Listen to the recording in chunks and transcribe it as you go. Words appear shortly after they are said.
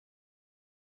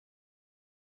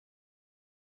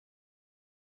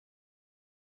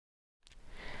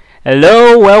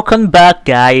Hello, welcome back,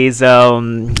 guys.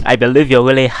 I believe you're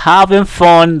really having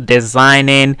fun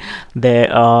designing the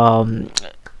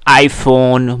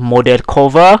iPhone model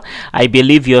cover. I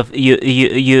believe you.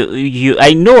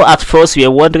 I know at first we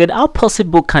were wondering how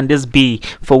possible can this be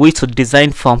for we to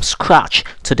design from scratch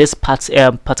to this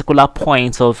particular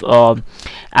point of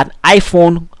an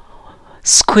iPhone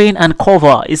screen and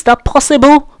cover. Is that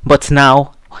possible? But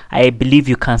now I believe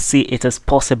you can see it is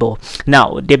possible.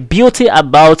 Now the beauty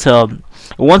about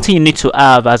one thing you need to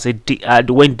have as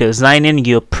when designing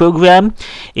your program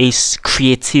is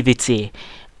creativity.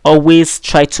 Always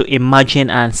try to imagine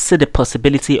and see the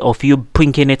possibility of you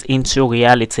bringing it into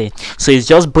reality. So it's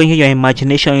just bringing your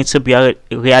imagination into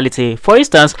reality. For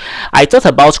instance, I thought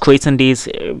about creating this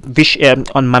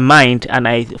on my mind, and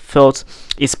I felt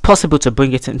it's possible to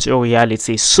bring it into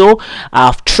reality. So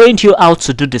I've trained you how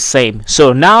to do the same.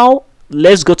 So now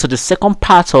let's go to the second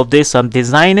part of this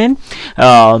designing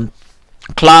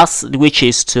class, which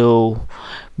is to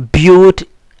build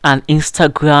an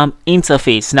Instagram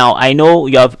interface. Now I know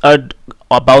you have heard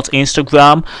about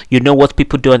Instagram. You know what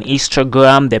people do on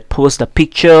Instagram. They post the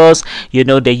pictures, you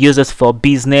know, they use it for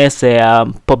business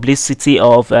publicity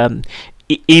of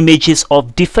images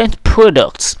of different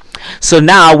products. So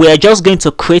now we are just going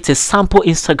to create a sample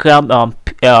Instagram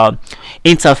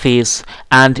interface,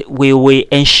 and we will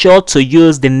ensure to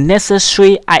use the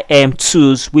necessary IM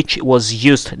tools which was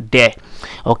used there.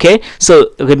 Okay,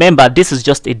 so remember, this is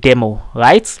just a demo,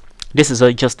 right? This is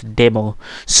just a demo.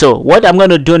 So what I'm going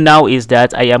to do now is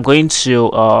that I am going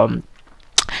to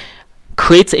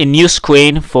create a new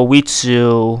screen for which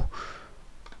to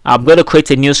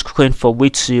create a new screen for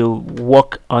which to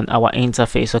work on our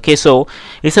interface. Okay, so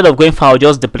instead of going for, I'll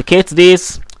just duplicate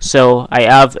this. So I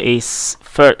have a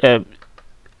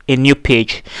new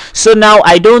page. So now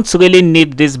I don't really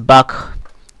need this back,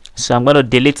 so I'm going to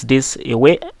delete this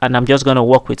away, and I'm just going to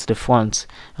work with the font.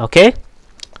 Okay,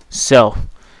 so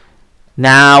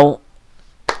now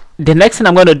the next thing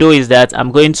I'm going to do is that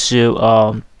I'm going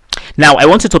to now I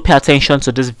want you to pay attention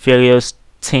to these various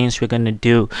things we're going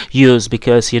to use,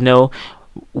 because you know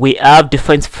we have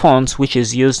different fonts which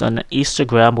is used on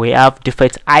Instagram, we have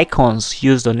different icons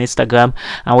used on Instagram,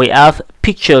 and we have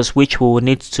pictures which we will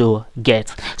need to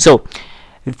get. So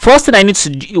the first thing I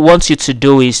want you to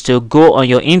do is to go on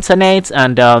your internet,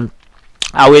 and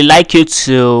I would like you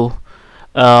to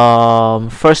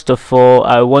first of all,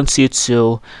 I want you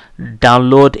to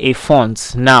download a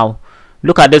font. Now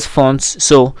look at this fonts.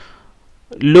 So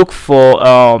look for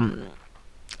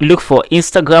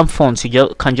Instagram fonts.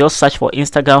 You can just search for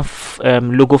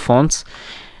Instagram logo fonts,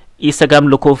 Instagram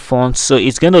logo fonts. So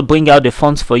it's going to bring out the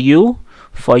fonts for you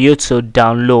to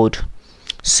download.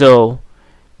 So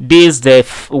this is the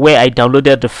where I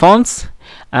downloaded the fonts,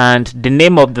 and the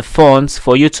name of the fonts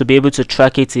for you to be able to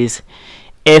track it is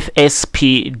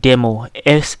FSP demo.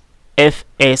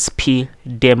 FSP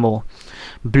demo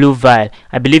blue vial.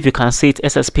 I believe you can see it,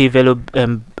 SSP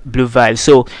blue vial.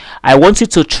 So I want you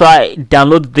to try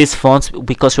download this font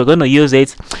because we're going to use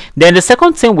it. Then the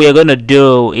second thing we're going to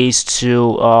do is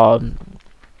to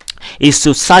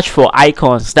search for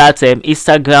icons. That's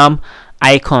Instagram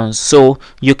icons. So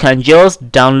you can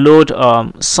just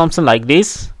download something like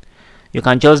this. You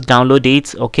can just download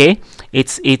it. Okay,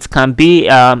 it can be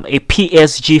a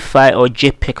PSG file or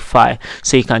JPEG file,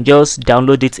 so you can just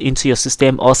download it into your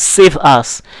system, or save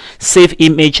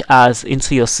image as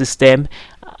into your system.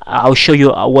 I'll show you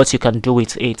what you can do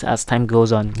with it as time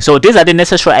goes on. So these are the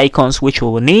necessary icons which we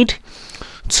will need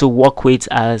to work with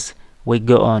as we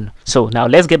go on. So now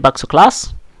let's get back to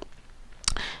class.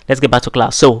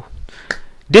 So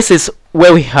this is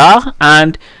where we are,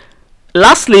 and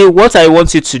lastly, what I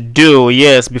want you to do,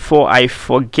 yes, before I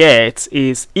forget,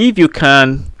 is if you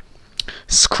can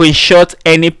screenshot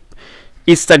any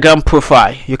Instagram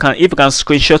profile. If you can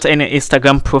screenshot any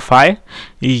Instagram profile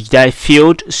that I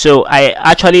filled. So I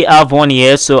actually have one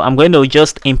here, so I'm going to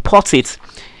just import it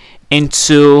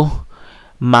into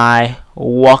my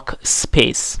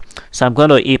workspace. So I'm going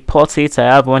to import it.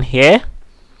 I have one here,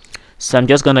 so I'm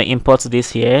just going to import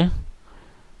this here.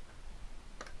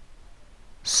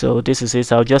 So this is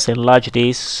it. I'll just enlarge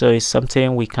this so it's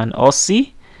something we can all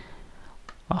see.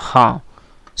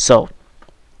 So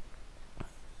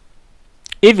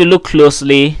if you look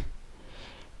closely,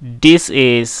 this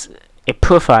is a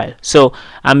profile. So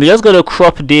I'm just going to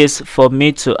crop this for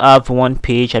me to have one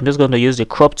page. I'm just going to use the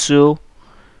crop tool.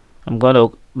 I'm going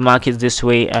to mark it this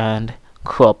way and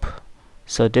crop.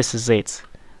 So this is it.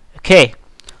 Okay,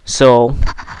 so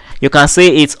you can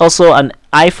see it's also an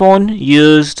iPhone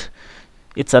used.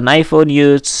 It's an iPhone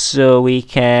used, so we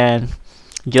can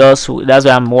just, that's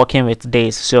why I'm working with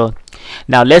this. So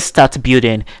Now let's start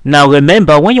building. Now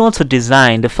remember, when you want to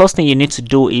design, the first thing you need to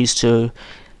do is to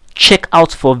check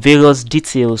out for various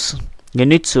details. You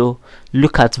need to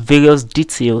look at various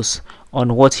details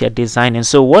on what you're designing.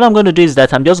 So what I'm going to do is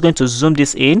that I'm just going to zoom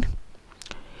this in,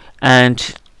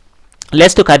 and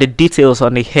let's look at the details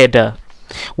on the header.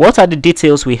 What are the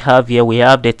details we have here? We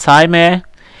have the timer,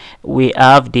 we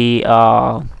have the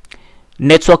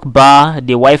network bar,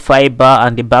 the Wi-Fi bar,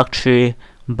 and the battery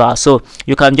bar. So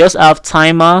you can just have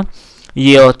timer,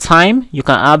 your time, you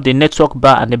can have the network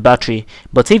bar and the battery.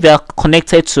 But if you are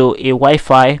connected to a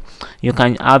Wi-Fi, you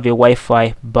can have a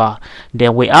Wi-Fi bar.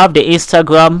 Then we have the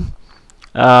Instagram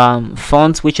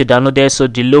font which you downloaded. So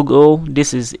the logo,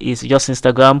 this is just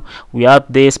Instagram. We have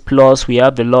this plus, we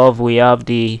have the love, we have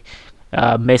the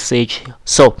message.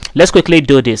 So let's quickly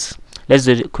do this.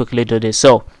 Quickly do this.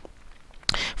 So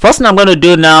first thing I'm going to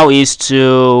do now is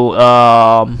to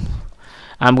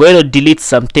I'm going to delete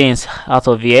some things out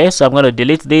of here. So I'm going to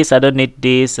delete this. I don't need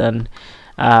this. And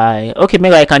okay,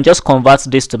 maybe I can just convert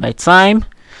this to my time.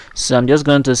 So I'm just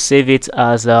going to save it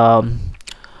as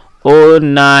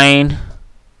 09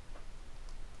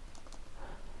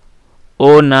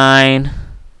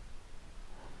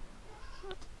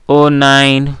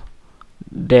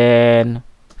 then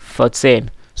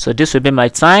 14. So this will be my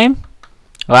time,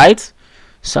 right?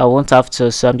 So I won't have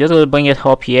to. So I'm just going to bring it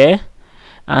up here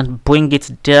and bring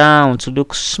it down to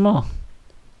look small.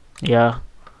 Yeah,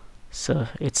 so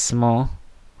it's small.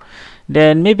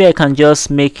 Then maybe I can just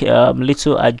make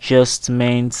little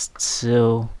adjustments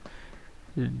to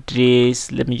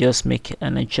this. Let me just make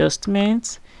an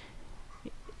adjustment.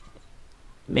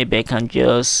 Maybe I can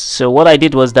just, so what I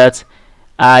did was that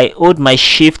I held my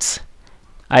shift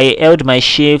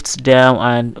down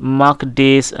and mark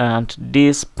this and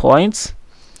this point.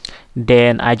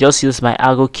 Then I just use my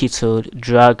arrow key to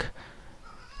drag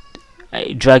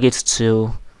it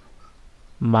to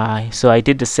my, so I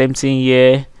did the same thing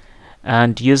here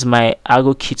and use my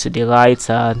arrow key to the right,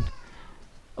 and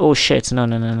oh shit, no,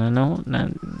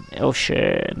 oh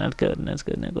shit, not good.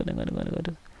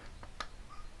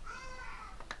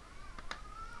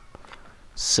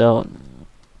 So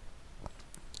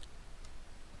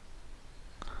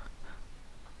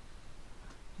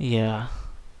yeah,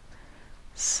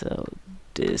 so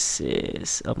this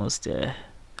is almost there.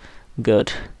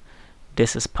 Good,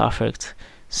 this is perfect.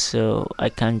 So I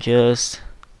can just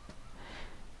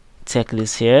take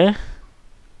this here.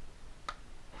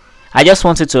 I just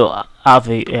wanted to have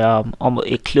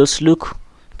a close look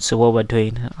to what we're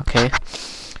doing. Okay,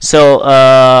 so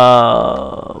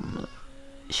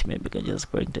maybe we can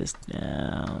just bring this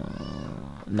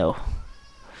down. No,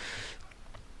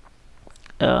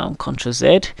 Ctrl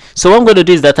Z. So what I'm going to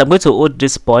do is that I'm going to hold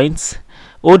this point,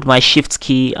 hold my shift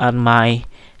key and my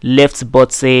left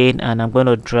button, and I'm going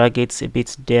to drag it a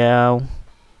bit down.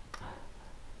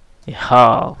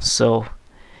 Yeah, so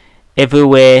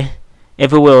everywhere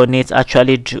on it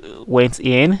actually went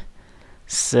in.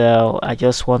 So I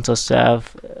just want us to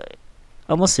have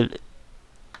almost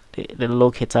the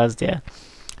locators there,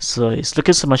 so it's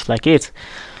looking so much like it.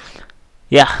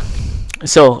 Yeah,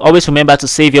 so always remember to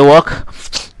save your work.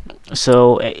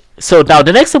 So now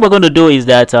the next thing we're going to do is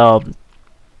that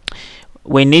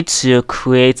we need to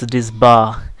create this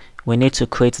bar.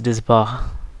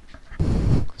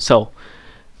 So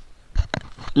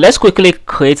let's quickly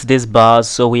create this bar.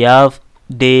 So we have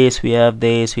this, we have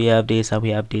this, we have this, and we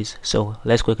have this. So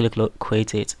let's quickly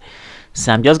create it.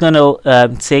 So I'm just going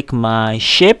to take my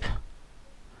shape,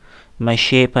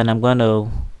 and I'm going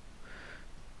to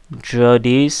draw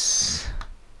this.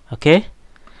 Okay,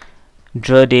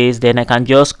 draw this. Then I can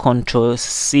just Ctrl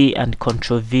C and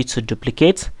Ctrl V to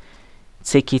duplicate.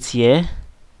 Take it here,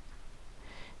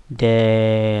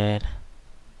 then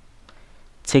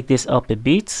take this up a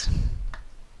bit.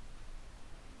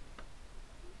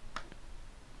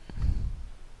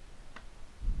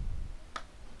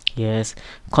 Yes,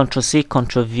 Ctrl C,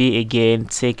 Ctrl V again.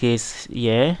 Take it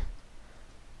here,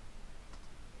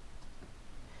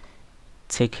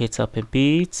 take it up a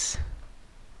bit.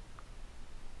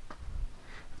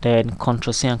 Then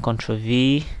Ctrl C and Ctrl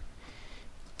V.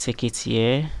 Take it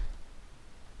here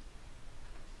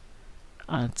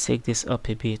and take this up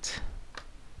a bit.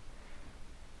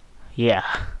 Yeah,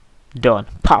 done.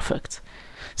 Perfect.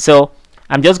 So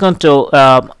I'm just going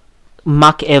to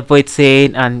mark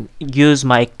everything and use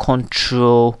my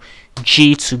Ctrl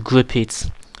G to group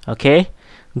it. Okay,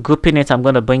 grouping it, I'm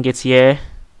going to bring it here.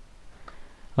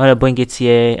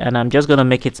 And I'm just going to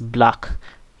make it black.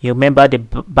 You remember the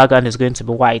background is going to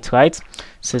be white, right?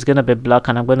 So it's going to be black,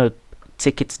 and I'm going to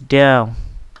take it down.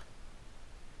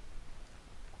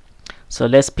 So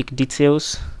let's pick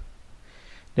details.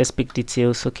 let's pick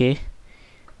details. Okay,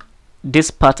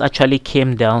 this part actually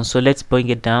came down, so let's bring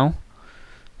it down.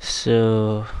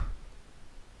 So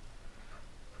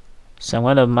I'm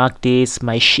gonna mark this,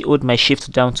 hold my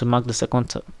shift down to mark the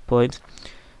second point.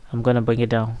 I'm gonna bring it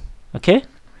down. Okay,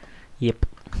 yep.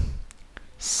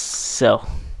 So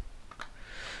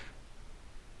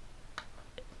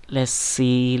let's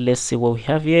see what we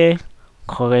have here.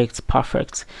 Correct,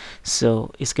 perfect.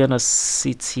 So it's gonna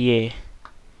sit here,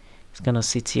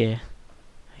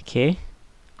 okay.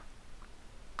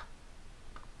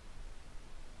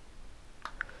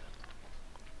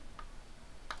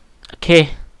 Okay,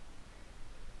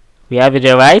 we have it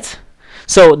there, right?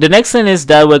 So the next thing is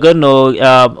that we're going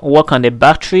to work on the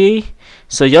battery.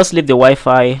 So just leave the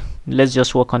Wi-Fi, let's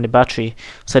just work on the battery.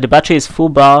 So the battery is full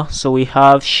bar, so we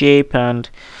have shape, and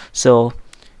so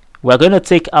we're going to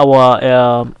take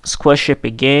our square shape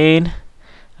again,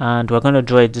 and we're going to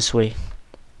draw it this way.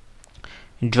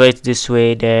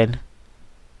 Then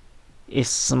a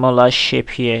smaller shape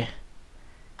here,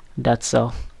 that's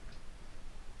all.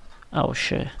 I'll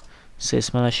share. So a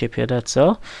smaller shape here, that's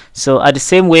all. So at the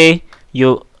same way,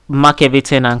 you mark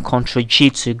everything and Ctrl G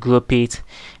to group it.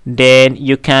 Then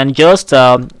you can just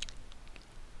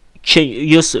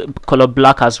use color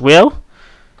black as well.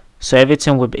 So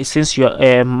everything will be, since you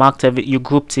marked you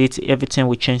grouped it, everything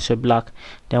will change to black.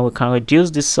 Then we can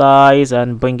reduce the size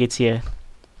and bring it here.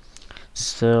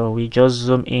 So we just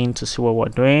zoom in to see what we're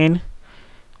doing,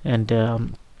 and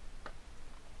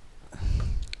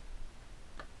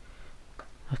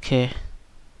okay,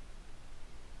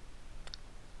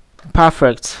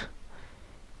 perfect.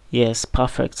 Yes,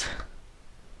 perfect.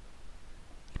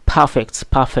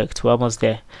 We're almost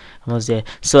there.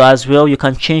 So as well, you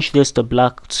can change this to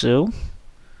black too,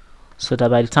 so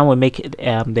that by the time we make it,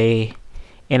 the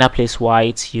inner place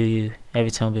white,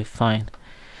 everything will be fine.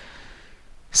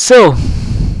 So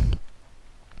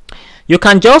you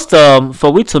can just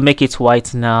for we to make it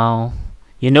white now,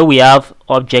 we have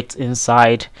objects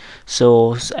inside,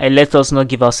 so let us not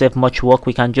give ourselves much work.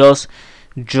 We can just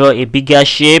draw a bigger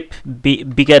shape,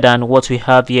 bigger than what we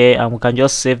have here, and we can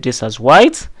just save this as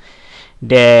white.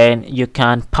 Then you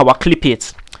can power clip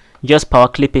it, just power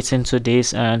clip it into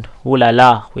this, and ooh la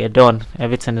la, we're done.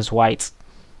 Everything is white.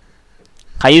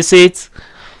 Can you see it?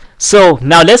 So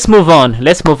now let's move on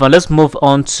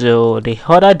to the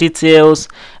other details.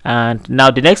 And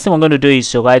now the next thing I'm going to do is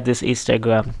to write this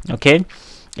Instagram. Okay,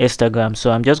 Instagram.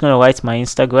 So I'm just going to write my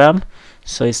Instagram.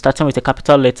 So it's starting with a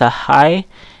capital letter I.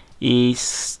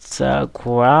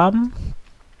 Instagram.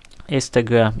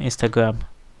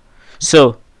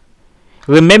 So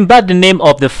remember the name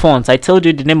of the font. I told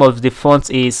you the name of the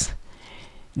font is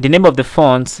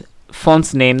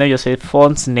font's name. Now you say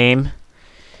font's name.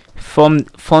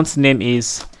 Font's name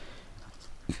is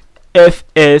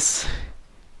FSD.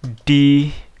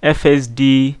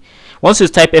 Once you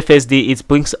type FSD, it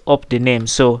brings up the name.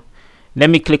 So let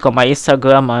me click on my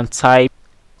Instagram and type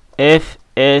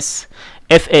FS.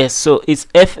 So it's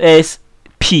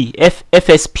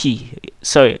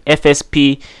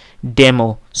FSP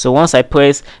demo. So once I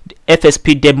press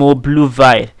FSP demo blue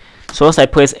vial, so once I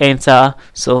press enter,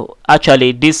 so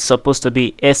actually this is supposed to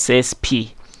be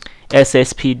SSP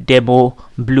demo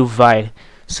blue vial.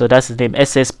 So that's the name,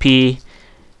 SSP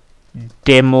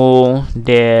demo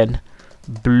then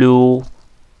blue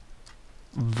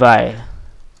vial.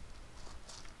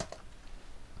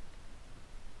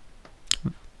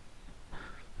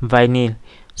 Vinyl.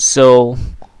 So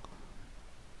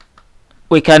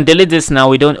we can delete this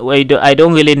now. I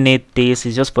don't really need this.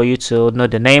 It's just for you to know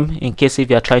the name in case if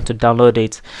you are trying to download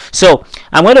it. So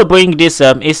I'm going to bring this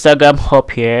Instagram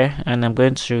up here, and I'm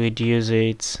going to reduce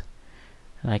it.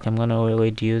 Like I'm going to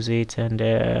reduce it,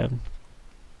 and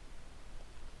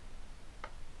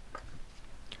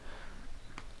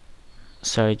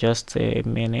sorry, just a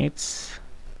minute.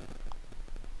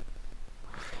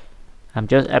 I'm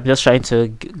just trying to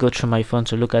go through my phone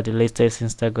to look at the latest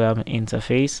Instagram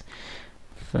interface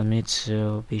for me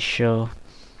to be sure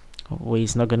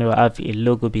it's not going to have a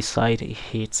logo beside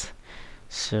it.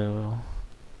 So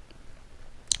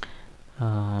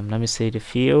let me say the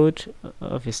field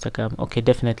of Instagram. Okay,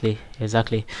 definitely,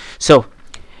 exactly. So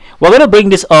we're going to bring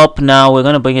this up now. We're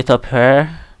going to bring it up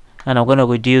here, and I'm going to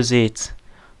reduce it.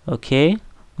 Okay, I'm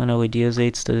going to reduce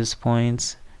it to this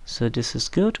point. So this is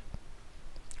good.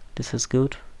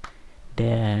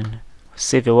 Then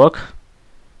save your work.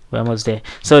 We're almost there.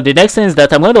 So the next thing is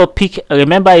that I'm going to pick,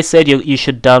 remember I said you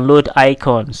should download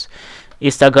icons,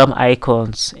 Instagram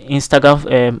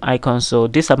icons. So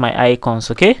these are my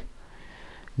icons. Okay,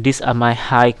 these are my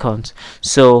icons.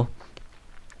 So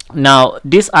now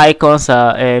these icons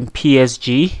are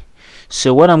PSG.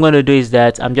 So what I'm going to do is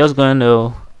that I'm just going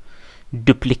to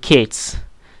duplicate.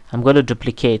 I'm going to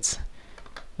duplicate.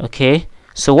 Okay,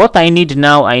 so what I need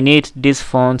now, I need these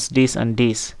fonts, this and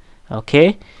this.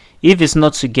 Okay, if it's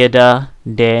not together,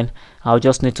 then I'll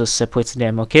just need to separate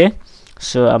them. Okay,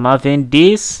 so I'm having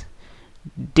this,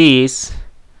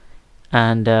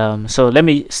 and so let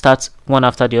me start one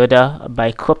after the other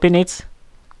by cropping it.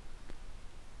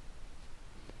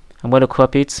 I'm going to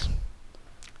crop it.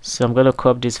 So I'm going to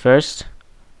crop this first.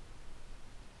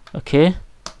 Okay,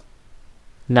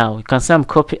 now you can see I've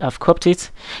cropped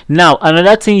it. Now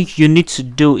another thing you need to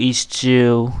do is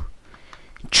to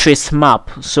trace map.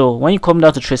 So when you come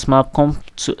down to trace map, come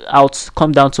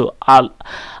down to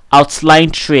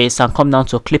outline trace and come down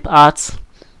to clip art.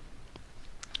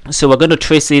 So we're going to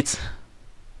trace it.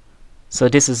 So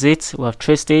this is it, we have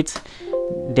traced it.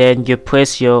 Then you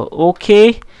press your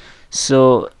OK.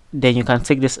 So then you can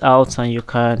take this out and you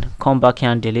can come back here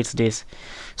and delete this.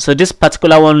 So this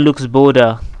particular one looks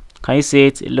bolder. Can you see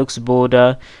it? It looks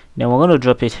bolder. Then we're going to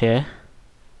drop it here.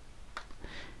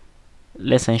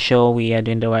 Let's ensure we are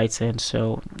doing the right thing.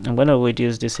 So I'm going to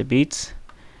reduce this a bit.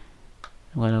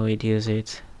 I'm going to reduce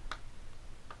it.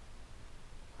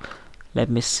 Let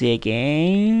me see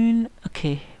again.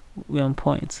 Okay, we're on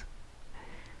point.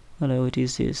 I'm going to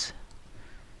reduce this.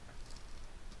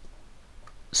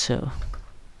 So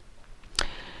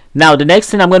now the next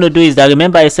thing I'm going to do is that,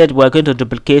 remember I said we're going to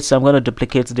duplicate, so I'm going to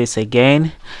duplicate this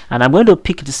again, and I'm going to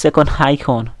pick the second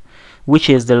icon, which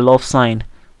is the love sign.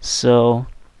 So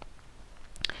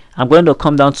I'm going to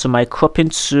come down to my cropping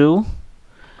tool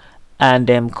and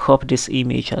then crop this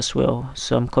image as well.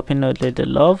 So I'm copying the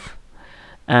love,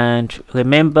 and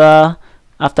remember,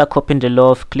 after copying the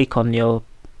love, click on your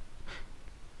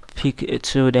pick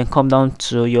tool, then come down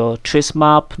to your trace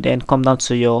map, then come down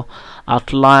to your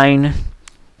outline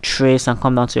trace and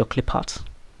come down to your clip art.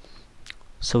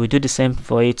 So we do the same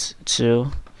for it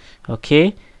too.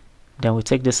 Okay, then we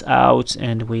take this out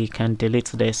and we can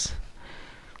delete this.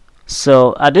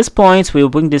 So at this point we'll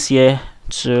bring this here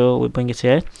to, we bring it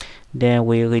here, then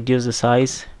we reduce the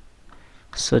size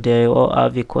so they all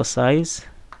have equal size.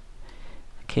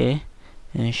 Okay,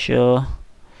 ensure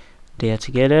they are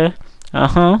together.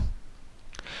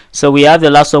 So we have the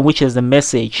last one, which is the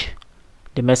message.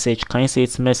 The message, can you see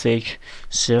it's message?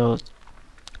 So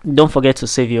don't forget to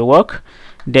save your work.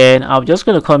 Then I'm just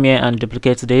going to come here and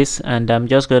duplicate this, and I'm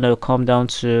just going to come down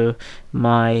to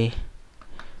my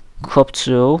crop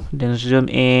tool, then zoom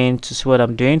in to see what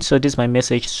I'm doing. So this is my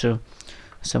message too.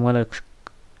 So I'm going to,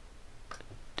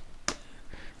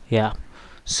 yeah,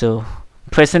 so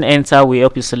pressing enter will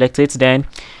help you select it. Then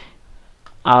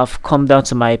I've come down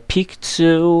to my pick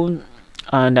tool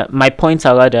and my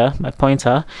pointer,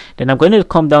 then I'm going to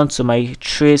come down to my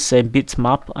trace and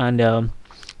bitmap and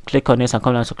click on this and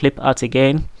come down to clip art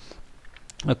again.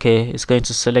 Okay, it's going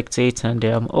to select it, and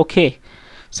okay,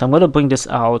 so I'm going to bring this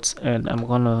out and I'm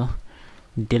going to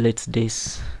delete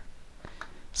this.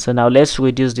 So now let's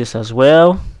reduce this as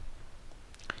well.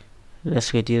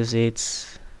 Let's reduce it.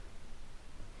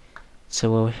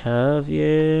 So what we have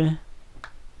here,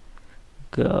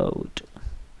 gold.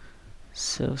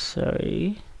 So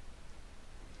sorry.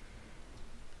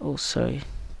 Oh, sorry.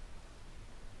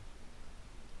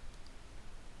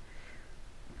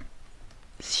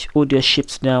 Hold your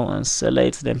shift down and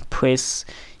select, then press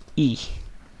E.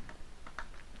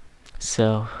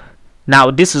 So now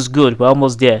this is good. We're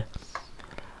almost there.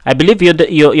 I believe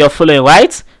you're following,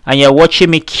 right? And you're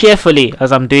watching me carefully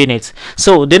as I'm doing it.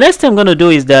 So the next thing I'm going to do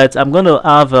is that I'm going to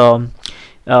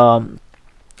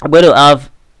have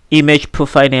image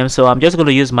profile name. So I'm just going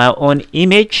to use my own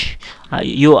image.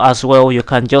 You as well, you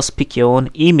can just pick your own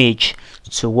image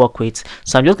to work with.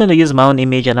 So I'm just going to use my own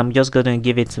image and I'm just going to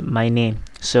give it my name.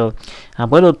 So I'm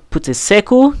going to put a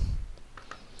circle.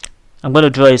 I'm going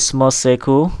to draw a small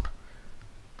circle.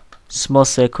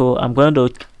 I'm going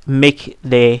to make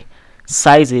the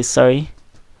sizes, I'm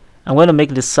going to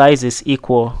make the sizes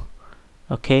equal.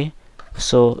 Okay,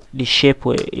 so the shape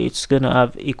where it's going to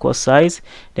have equal size.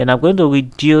 Then I'm going to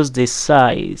reduce the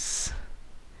size.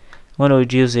 I'm going to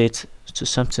reduce it to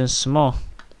something small.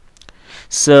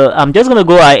 So I'm just going to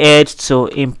go ahead to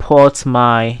import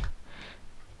my,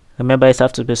 remember it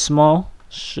has to be small,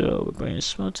 so we bring it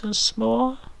small to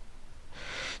small.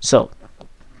 So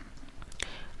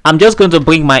I'm just going to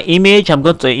bring my image. I'm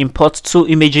going to import two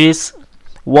images,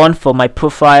 one for my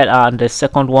profile and the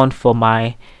second one for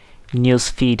my news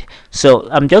feed. So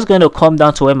I'm just going to come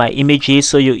down to where my image is,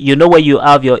 so you know where you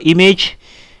have your image.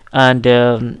 And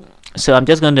so I'm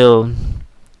just going to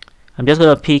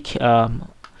pick a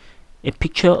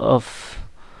picture of,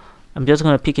 I'm just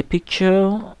going to pick a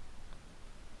picture.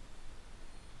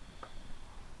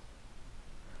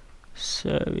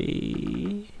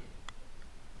 sorry.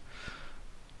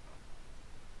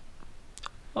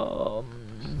 I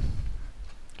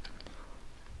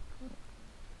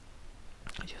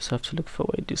just have to look for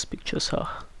where these pictures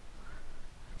are.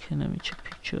 Okay, let me check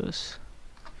pictures.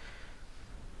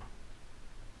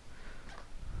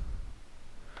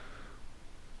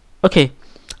 Okay,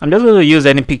 I'm just going to use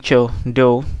any picture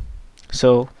though,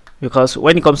 so because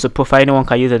when it comes to profile, anyone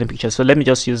can use any picture. So let me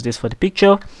just use this for the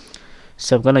picture.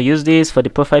 So I'm going to use this for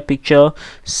the profile picture.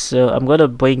 So I'm going to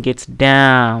bring it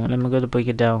down. I'm going to bring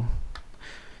it down.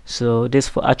 So this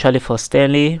for actually for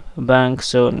Stanley Bank.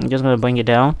 So I'm just going to bring it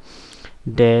down.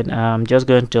 Then I'm just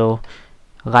going to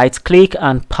right click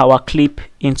and power clip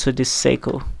into this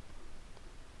circle.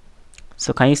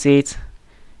 So can you see it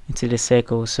into the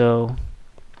circle? So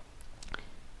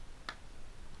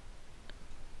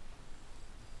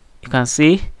you can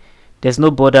see there's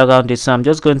no border around it, so I'm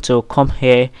just going to come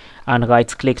here and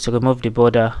right click to remove the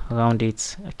border around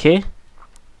it. Okay,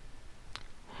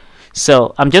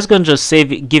 so I'm just going to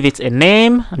save it, give it a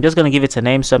name. I'm just going to give it a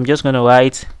name. So I'm just going to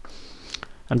write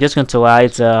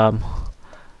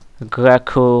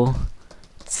Greco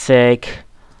Tech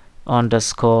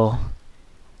underscore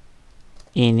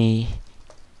initiative.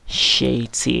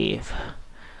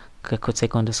 Greco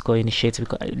Tech underscore initiative,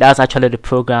 because that's actually the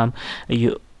program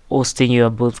you hosting your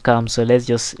bootcamp. So let's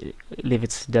just leave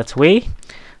it that way.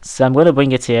 So I'm going to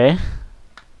bring it here.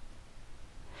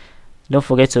 Don't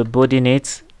forget to bolding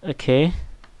it. Okay.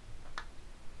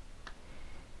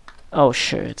 Oh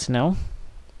shit, no.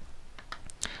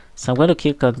 So I'm going to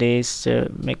click on this to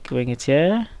bring it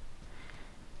here.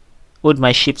 Hold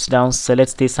my shifts down,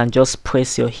 select this, and just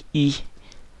press your E.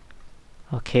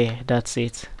 Okay, that's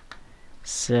it.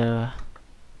 So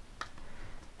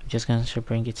I'm just going to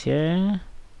bring it here.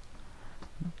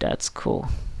 That's cool.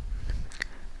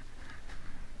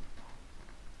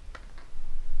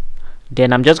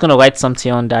 Then I'm just going to write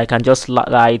something on that. I can just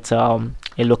write a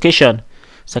location.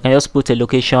 So I can just put a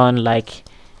location like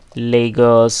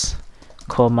Lagos,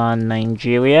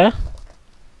 Nigeria.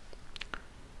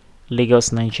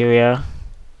 Lagos, Nigeria.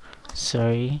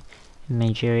 Sorry,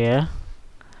 Nigeria.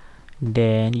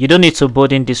 Then you don't need to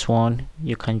bold in this one.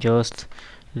 You can just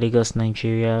Lagos,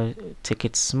 Nigeria. Take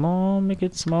it small, make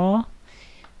it small.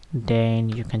 Then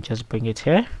you can just bring it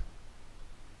here.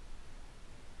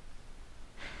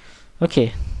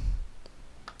 Okay,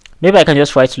 maybe I can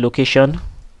just write location.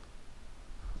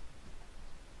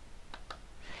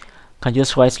 Can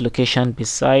just write location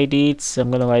beside it. So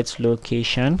I'm gonna write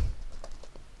location.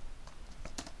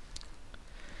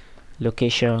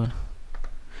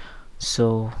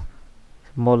 So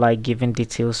more like giving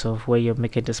details of where you're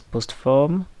making this post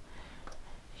from.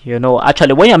 You know,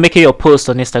 actually when you're making your post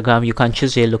on Instagram, you can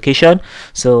choose your location.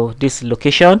 So this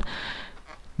location.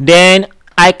 Then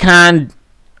I can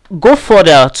go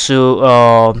further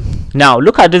to now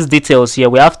look at these details here.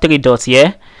 We have 3 dots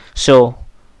here, so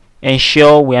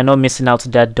ensure we are not missing out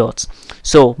that dot.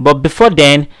 So but before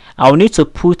then, I'll need to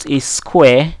put a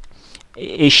square,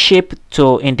 a shape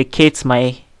to indicate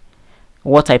my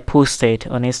what I posted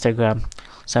on Instagram.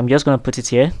 So I'm just going to put it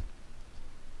here.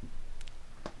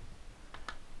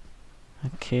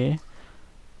 Okay,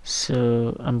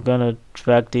 so I'm gonna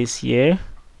drag this here.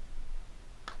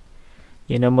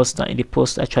 You know, most of the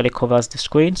post actually covers the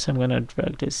screen, so I'm gonna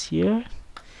drag this here.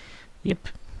 Yep.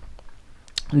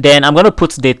 Then I'm gonna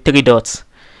put the 3 dots.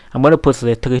 I'm gonna put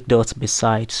the 3 dots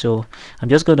beside. So I'm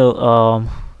just gonna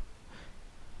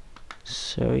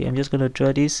sorry, I'm just gonna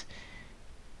draw this.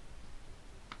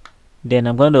 Then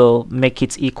I'm going to make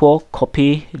it equal,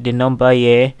 copy the number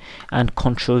here, and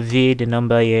Ctrl V the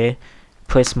number here.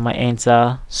 Press my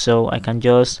enter, so I can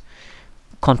just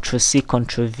Ctrl C,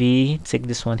 Ctrl V, take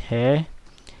this one here.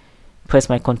 Press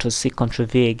my Ctrl C, Ctrl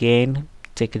V again,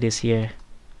 take this here.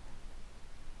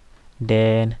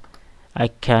 Then I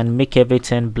can make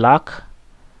everything black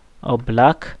or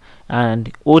black,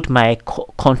 and hold my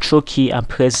Ctrl key and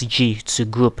press G to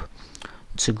group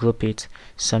it.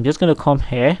 So I'm just going to come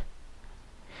here.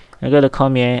 I'm going to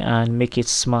come here and make it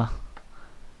small.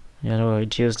 You know,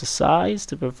 reduce the size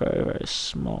to be very, very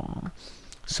small.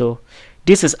 So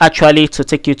this is actually to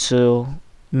take you to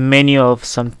many of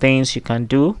some things you can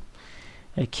do.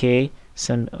 Okay,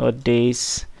 some odd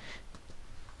days.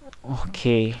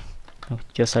 Okay,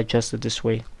 just adjust it this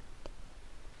way.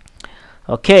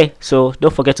 Okay, so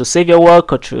don't forget to save your work.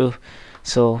 Control,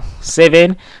 so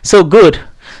saving. So good.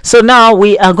 So now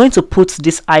we are going to put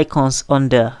these icons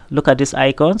under. Look at these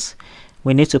icons.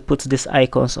 We need to put these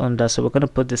icons under. So we're going to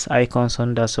put these icons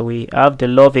under. So we have the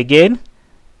love again.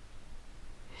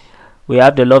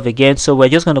 So we're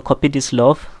just going to copy this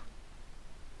love.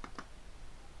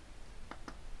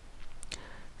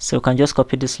 So you can just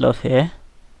copy this love here.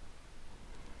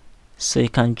 So you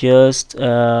can just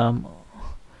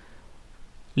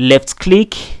left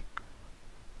click,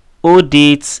 hold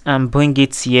it and bring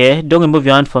it here. Don't remove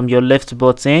your hand from your left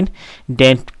button,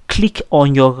 then click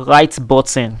on your right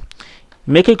button.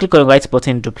 Make it click on the right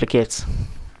button, duplicate.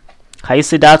 Can you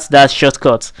see that? That's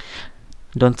shortcut.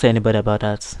 Don't tell anybody about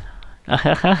that.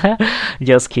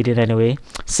 Just kidding anyway.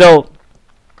 So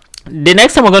the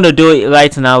next thing we're going to do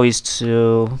right now is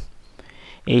to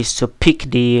pick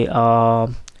the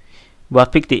we'll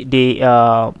pick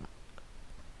the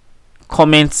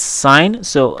comment sign.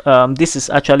 So this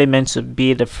is actually meant to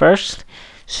be the first,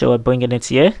 so we're bringing it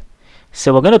here.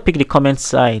 So we're going to pick the comment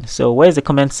sign. So where is the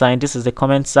comment sign? This is the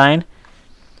comment sign.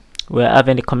 We're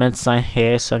having the comment sign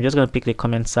here, so I'm just going to pick the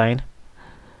comment sign.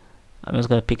 I'm just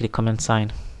going to pick the comment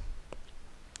sign.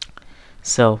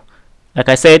 So like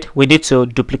I said, we need to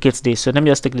duplicate this, so let me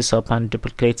just take this up and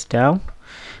duplicate down,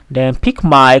 then pick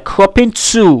my cropping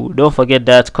tool. Don't forget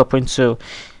that cropping tool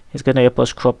is going to help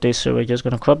us crop this, so we're just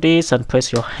going to crop this and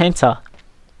press your enter.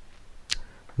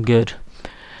 Good.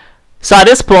 So at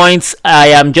this point I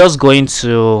am just going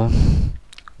to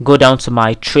go down to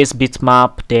my trace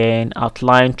bitmap, then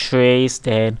outline trace,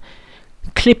 then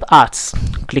clip art,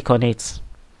 click on it.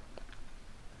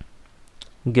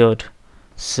 Good.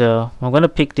 So I'm going to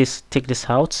pick this, take this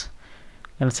out.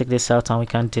 I'm going to take this out and we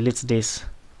can delete this.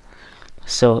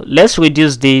 So let's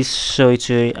reduce this so it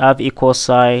will have equal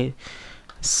size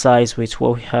with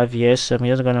what we have here. So I'm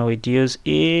just going to reduce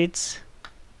it.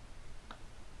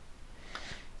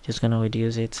 Just going to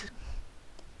reduce it.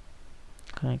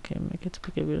 Okay, make it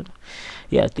bigger.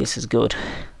 Yeah, this is good.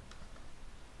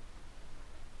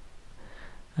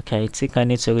 Okay, I think I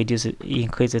need to reduce it,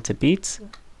 increase it a bit.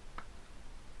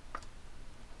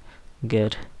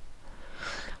 Good.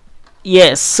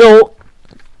 Yes, so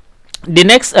the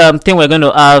next thing we're going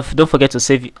to have, don't forget to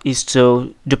save, is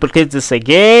to duplicate this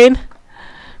again.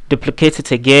 Duplicate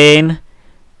it again.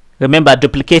 Remember,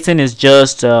 duplicating is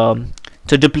just to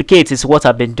duplicate is what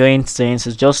I've been doing since.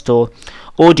 It's just to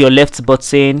hold your left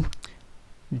button,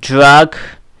 drag.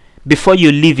 Before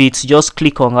you leave it, just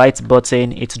click on right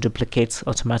button, it duplicates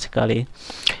automatically.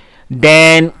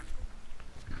 Then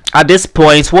at this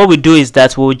point, what we do is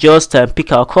that we'll just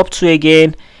pick our crop tool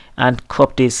again and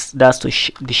crop this. That's the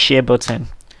share button.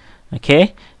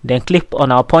 Okay, then click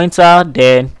on our pointer,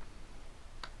 then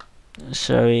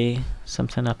sorry,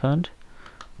 something happened.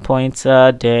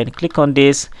 Pointer, then click on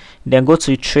this, then go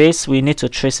to trace. We need to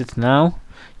trace it now.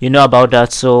 You know about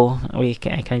that, so I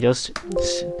can just,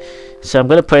 so I'm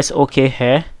going to press OK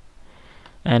here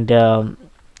and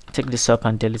take this up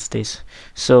and delete this.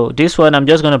 So this one, I'm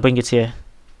just going to bring it here.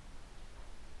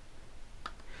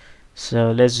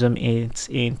 So let's zoom it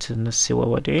in to see what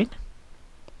we're doing.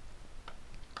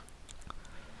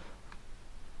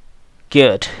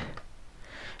 Good.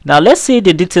 Now let's see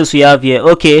the details we have here.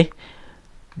 Okay,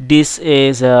 this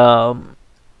is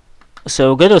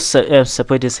so we're going to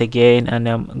separate this again, and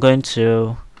I'm going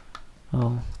to,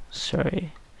 oh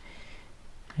sorry,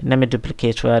 let me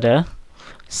duplicate rather.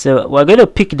 So we're going to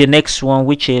pick the next one,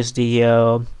 which is the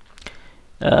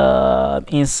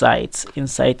insight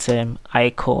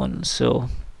icon. So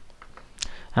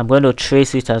I'm going to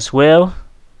trace it as well.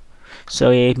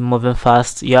 Sorry, moving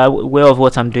fast. You are aware of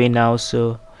what I'm doing now,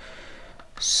 so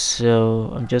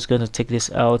I'm just going to take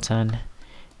this out and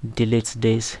delete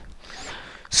this.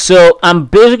 So I'm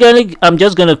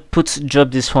just going to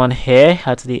drop this one here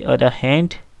at the other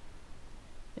hand.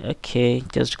 Okay,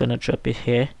 just going to drop it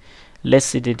here. Let's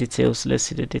see the details.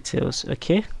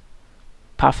 Okay,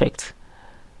 perfect.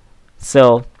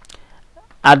 So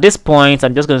at this point,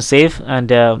 I'm just going to save,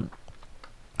 and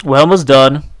we're almost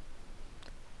done.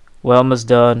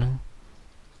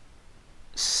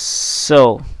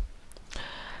 So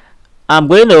I'm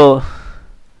going to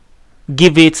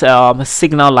give it a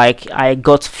signal like I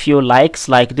got few likes,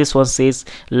 like this one says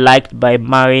liked by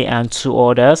Mary and 2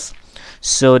 others.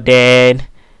 So then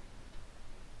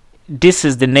this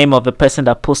is the name of the person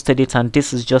that posted it, and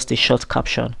this is just a short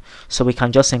caption, so we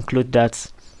can just include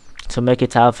that to make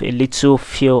it have a little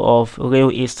feel of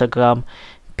real Instagram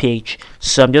page.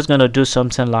 So I'm just going to do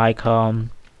something like go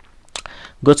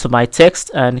to my text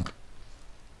and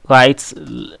write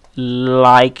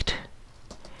liked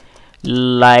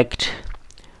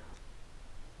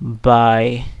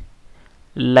by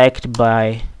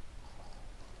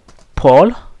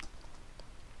Paul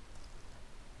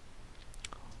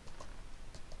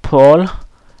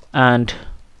and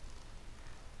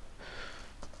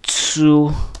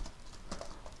 2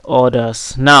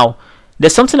 others. Now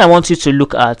there's something I want you to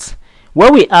look at.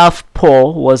 Where we have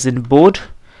Paul was in bold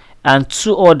and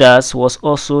two others was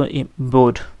also in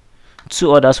bold.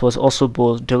 Two others was also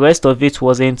bold. The rest of it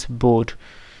wasn't bold.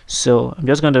 So I'm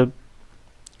just going to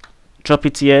drop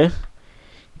it here,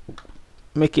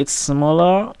 make it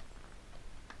smaller.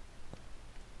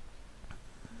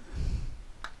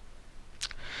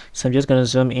 So I'm just going to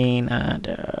zoom in and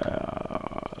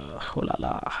oh la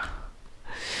la.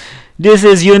 This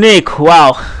is unique.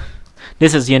 Wow,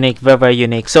 this is unique, very very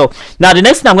unique. So now the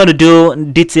next thing I'm going to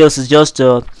do details is just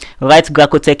to write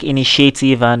Gracotech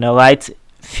initiative and write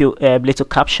few little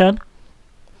caption.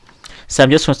 So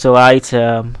I'm just going to write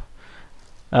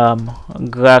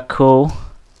Gracotech,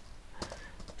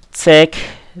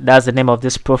 that's the name of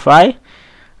this profile,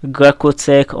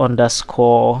 Gracotech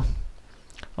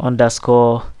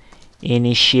underscore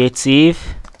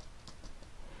initiative.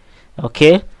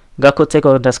 Okay,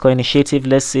 Gracotech underscore initiative.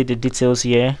 Let's see the details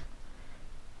here.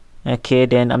 Okay,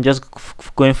 then I'm just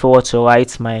going forward to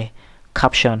write my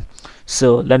caption.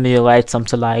 So let me write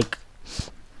something like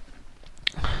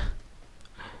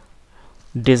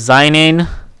designing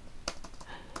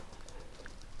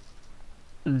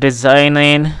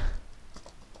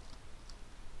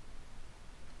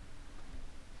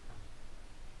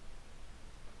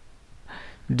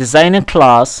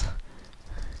class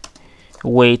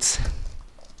with,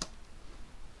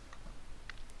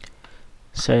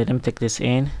 sorry, let me take this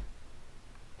in,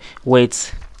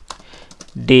 with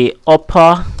the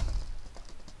upper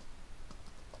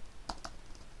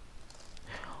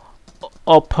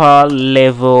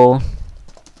level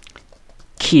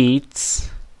kits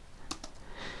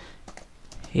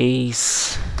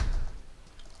is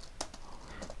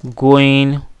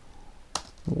going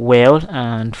well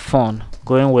and fun.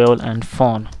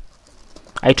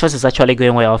 I trust it's actually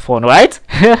going well and fun, right?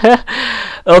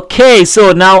 Okay,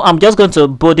 so now I'm just going to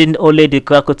bold in only the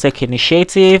Gracotech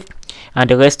initiative, and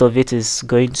the rest of it is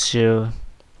going to,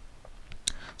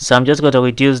 so I'm just going to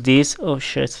reduce this. Oh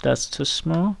shit, that's too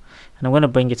small, and I'm going to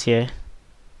bring it here.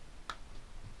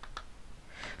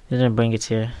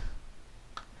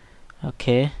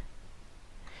 Okay,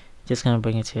 just gonna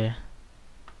bring it here.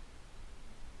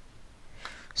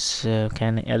 So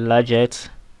can I enlarge it?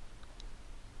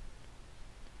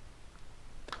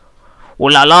 Oh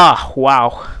la la,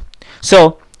 wow.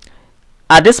 So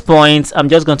at this point I'm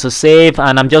just going to save,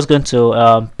 and I'm just going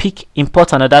to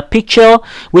import another picture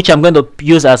which I'm going to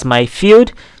use as my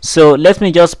field. So let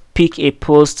me just pick a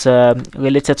post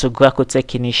related to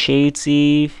Gracotech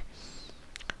initiative.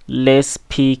 Let's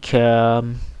pick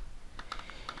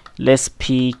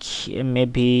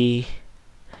maybe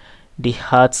the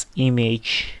heart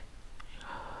image,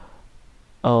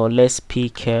 or let's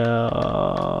pick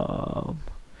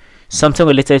something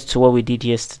related to what we did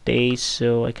yesterday.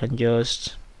 So I can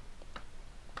just,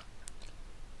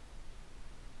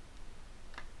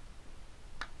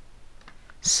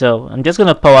 so I'm just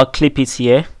gonna power clip it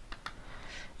here.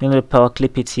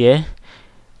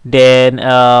 Then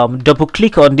double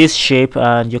click on this shape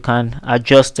and you can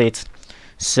adjust it.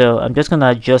 So I'm just gonna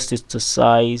adjust it to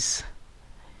size.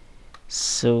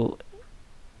 So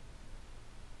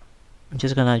I'm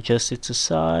just gonna adjust it to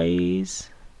size.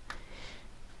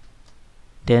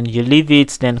 Then you leave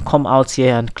it, then come out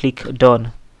here and click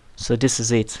done. So this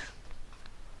is it.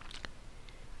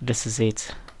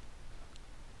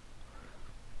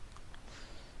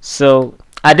 So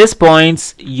at this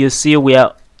point you see we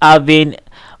are having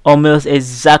almost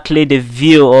exactly the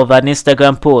view of an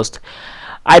Instagram post.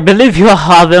 I believe you are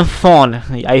having fun.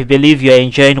 I believe you are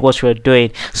enjoying what you're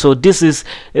doing. So this is,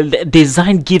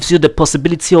 design gives you the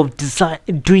possibility of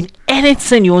doing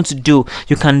anything you want to do.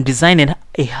 You can design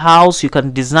a house, you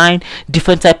can design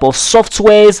different type of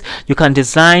softwares, you can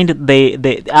design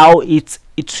the how it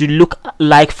will look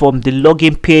like, from the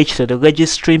login page to the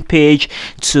registering page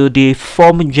to the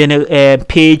form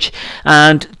page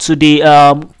and to the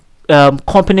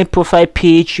company profile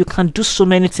page. You can do so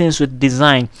many things with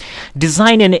design.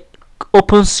 Designing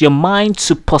opens your mind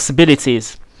to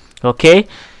possibilities. Okay,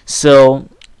 so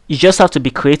you just have to be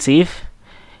creative.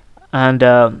 And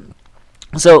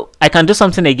so I can do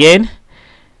something again.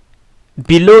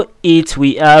 Below it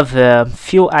we have a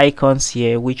few icons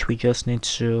here which we just need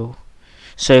to,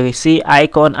 so you see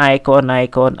icon,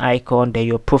 then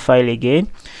your profile again.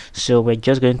 So we're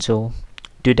just going to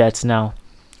do that now.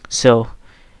 So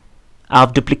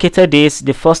I've duplicated this.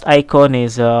 The first icon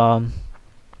is house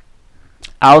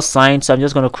sign, so I'm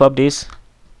just going to crop this.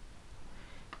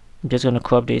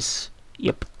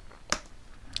 Yep.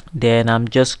 Then I'm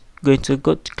just going to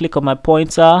click on my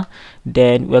pointer,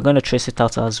 then we're going to trace it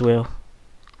out as well.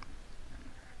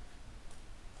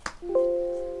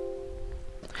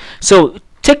 So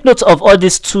Take note of all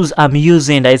these tools I'm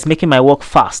using that is making my work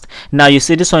fast. Now you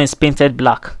see this one is painted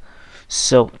black,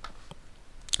 so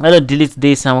I'm gonna delete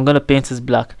this and I'm gonna paint this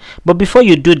black. But before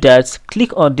you do that,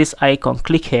 click on this icon,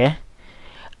 click here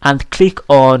and click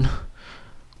on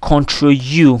Ctrl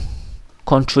U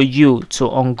to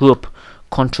ungroup.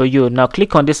 Ctrl U. Now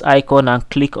click on this icon and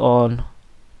click on,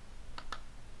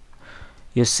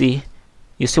 you see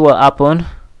what happened.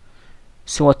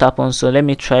 See what happens. So let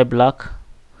me try black.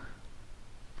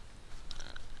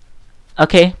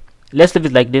 Okay, let's leave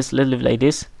it like this. Let's leave it like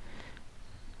this.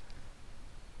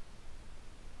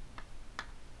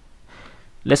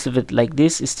 Let's leave it like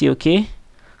this. It's still okay.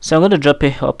 So I'm going to drop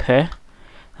it up here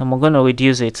and we're going to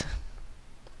reduce it.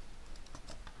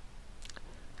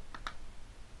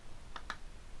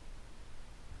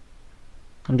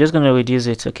 I'm just going to reduce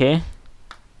it, okay?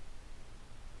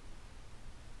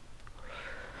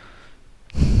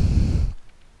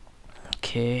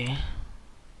 Okay.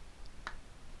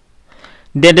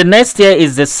 Then the next here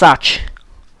is the search.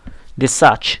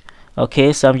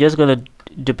 Okay, so I'm just going to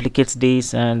duplicate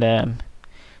this, and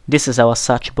this is our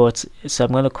search bar. So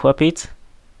I'm going to crop it.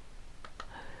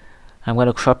 I'm going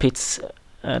to crop it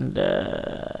and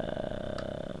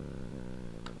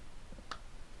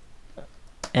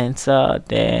enter.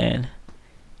 Then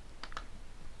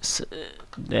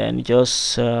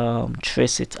just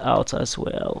trace it out as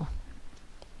well.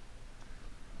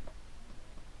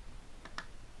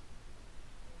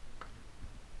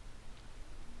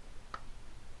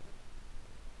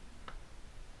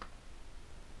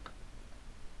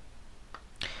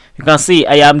 You can see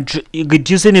I am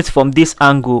reducing it from this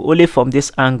angle, only from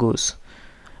these angles.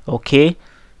 Okay,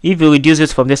 if you reduce it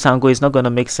from this angle, it's not going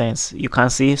to make sense. You can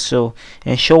see, so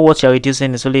ensure what you're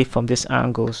reducing is only from these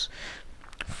angles.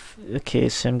 Okay,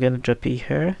 so I'm going to drop it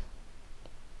here.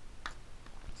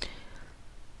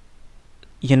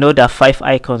 You know there are 5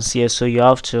 icons here, so you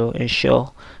have to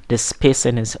ensure the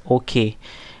spacing is okay.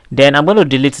 Then I'm going to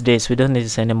delete this. We don't need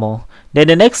this anymore. Then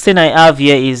the next thing I have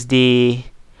here is the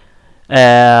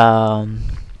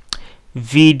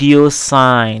video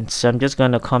sign. So I'm just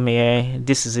going to come here.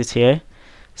 This is it here.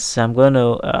 So I'm going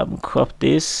to crop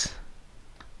this.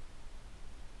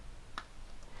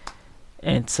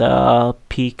 Enter,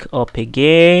 pick up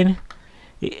again,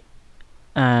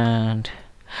 and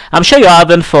I'm sure you're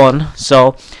having fun.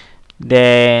 So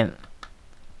then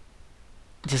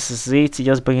this is it. You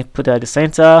just bring it, put it at the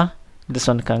center. This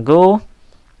one can go.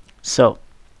 So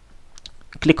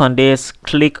click on this,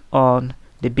 click on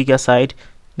the bigger side.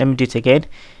 Let me do it again.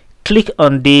 Click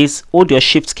on this, hold your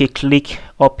shift key, click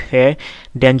up here,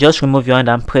 then just remove your hand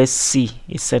and press C.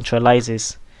 It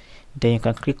centralizes. Then you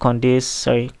can click on this,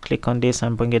 click on this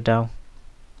and bring it down.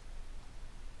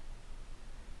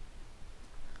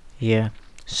 Yeah,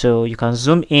 so you can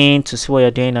zoom in to see what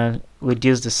you're doing and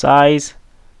reduce the size.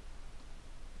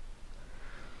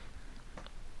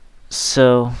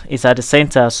 So it's at the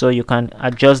center, so you can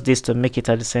adjust this to make it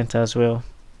at the center as well,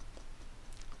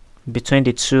 between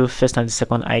the two first and the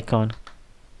second icon.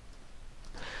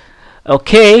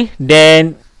 Okay,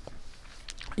 then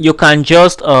you can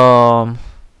just add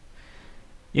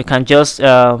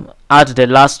the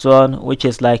last one, which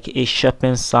is like a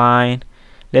shopping sign.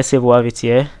 Let's say we have it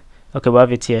here. Okay, we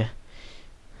have it here.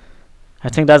 I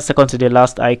think that's second to the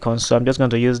last icon, so I'm just going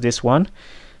to use this one.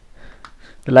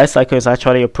 The last icon is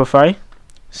actually a profile,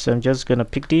 so I'm just going to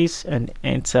pick this and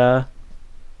enter.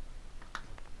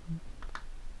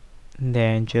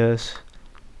 Then just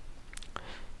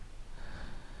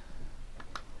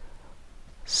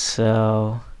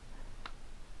so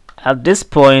at this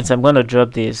point I'm going to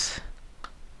drop this.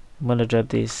 And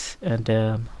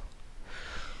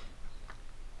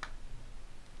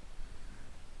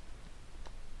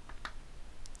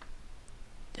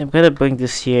I'm going to bring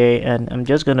this here, and I'm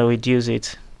just going to reduce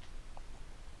it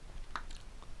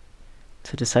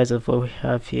to the size of what we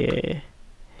have here.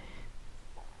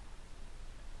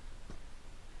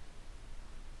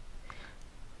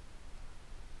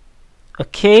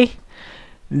 Okay,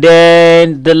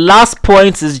 then the last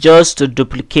point is just to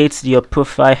duplicate your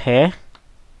profile here.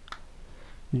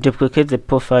 Duplicate the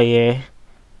profile here,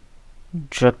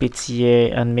 drop it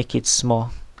here and make it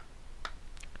small.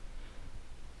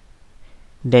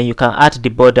 Then you can add the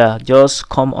border. Just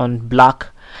come on black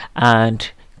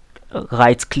and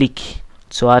right click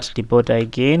to add the border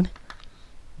again.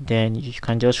 Then you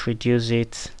can just reduce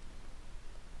it.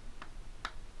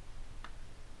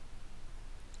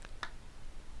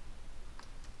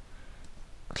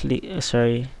 Click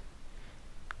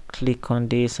on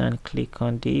this and click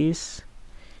on this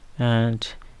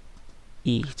and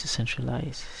E to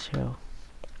centralize.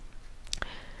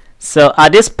 So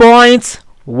at this point,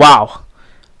 wow,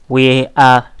 we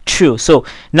are true. So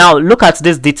now look at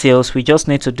these details. We just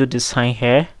need to do this sign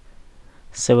here.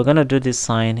 So we're gonna do this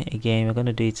sign again. We're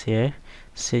gonna do it here.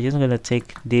 So you're just gonna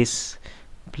take this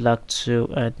black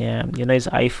too, and you know, it's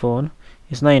iPhone.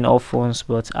 It's not in all phones,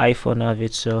 but iPhone have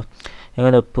it. So you're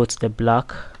gonna put the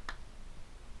black.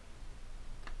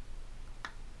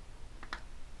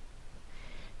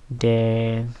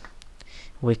 Then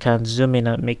we can zoom in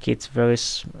and make it very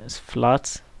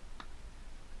flat.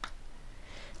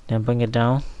 Then bring it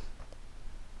down.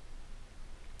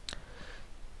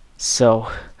 So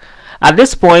at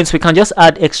this point we can just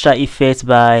add extra effects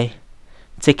by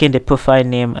taking the profile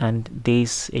name and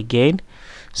this again.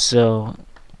 So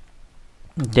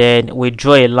then we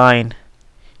draw a line.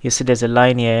 You see there's a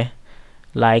line here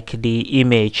like the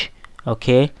image,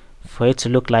 okay, for it to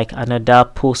look like another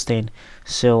posting.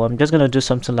 So I'm just gonna do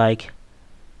something like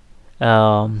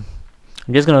I'm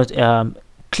just gonna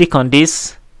click on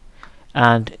this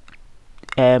and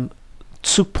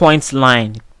 2 points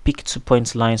line, pick 2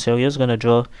 points line. So we're just gonna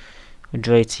draw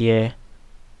it here,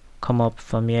 come up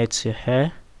from here to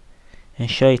here,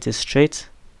 ensure it is straight.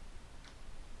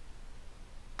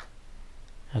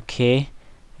 Okay,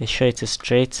 ensure it is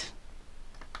straight.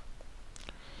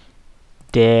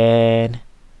 Then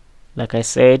like I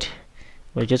said,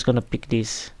 we're just gonna pick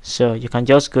this. So you can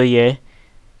just go here,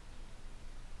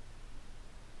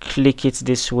 click it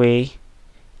this way,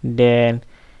 then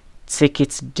take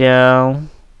it down.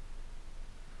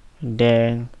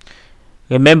 Then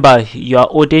remember you are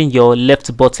holding your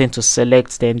left button to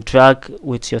select, then drag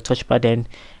with your touchpad, then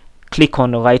click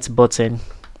on the right button.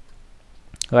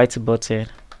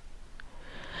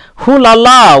 Hoo la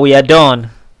la, we are done.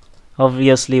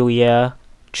 Obviously we are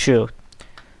true.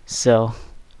 So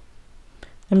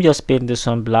let me just paint this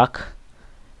one black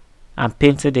and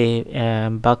painted the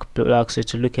back black so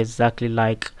to look exactly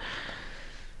like.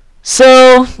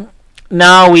 So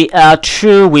now we are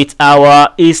through with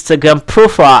our Instagram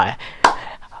profile.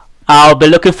 I'll be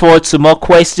looking forward to more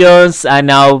questions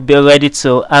and I'll be ready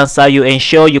to answer you.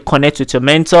 Ensure you connect with your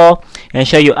mentor.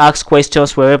 Ensure you ask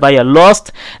questions wherever you're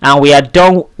lost. And we are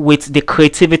done with the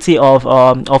creativity of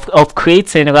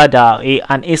creating rather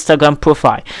an Instagram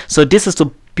profile. So this is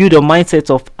to build a mindset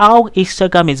of how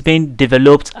Instagram is being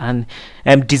developed and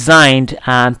designed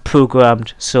and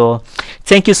programmed. So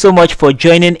thank you so much for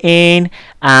joining in,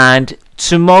 and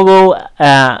tomorrow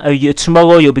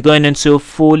you'll be going into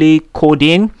fully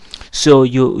coding. So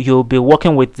you'll be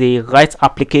working with the right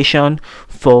application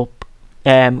for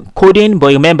coding.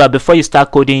 But remember, before you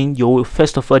start coding, you will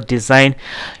first of all design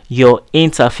your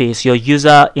interface, your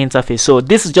user interface. So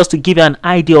this is just to give you an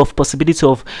idea of possibility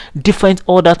of different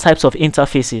other types of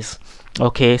interfaces.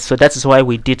 Okay, so that is why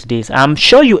we did this. I'm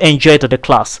sure you enjoyed the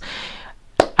class.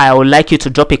 I would like you to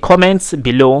drop a comment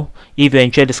below if you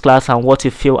enjoyed this class and what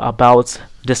you feel about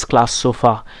this class so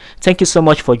far. Thank you so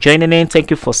much for joining in. Thank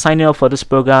you for signing up for this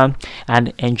program,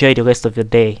 and enjoy the rest of your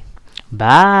day.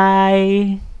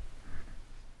 Bye.